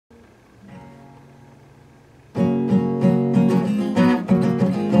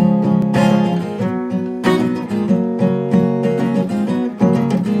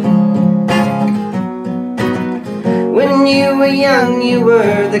were young, you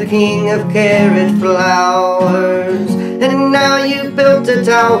were the king of carrot flowers, and now you've built a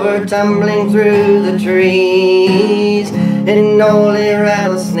tower tumbling through the trees, and only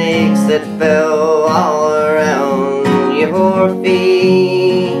rattlesnakes that fell all around your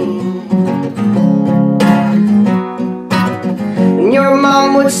feet. And your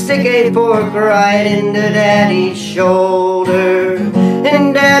mom would stick a fork right into Daddy's shoulder,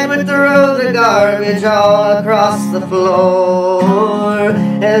 and Dad would throw the garbage all across the floor,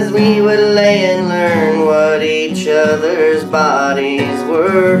 as we would lay and learn what each other's bodies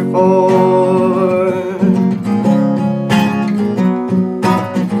were for.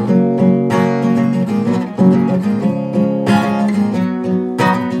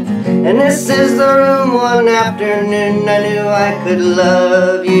 And this is the room one afternoon I knew I could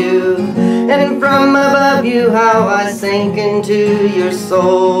love you, and from above you how I sank into your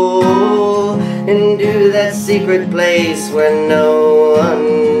soul, into that secret place where no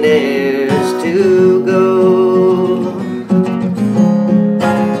one dares to go.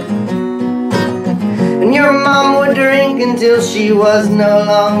 And your mom would drink until she was no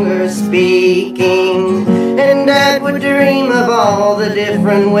longer speaking, and Dad would dream of all the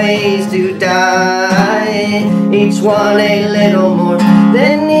different ways to die, each one a little more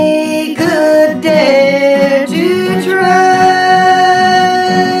than he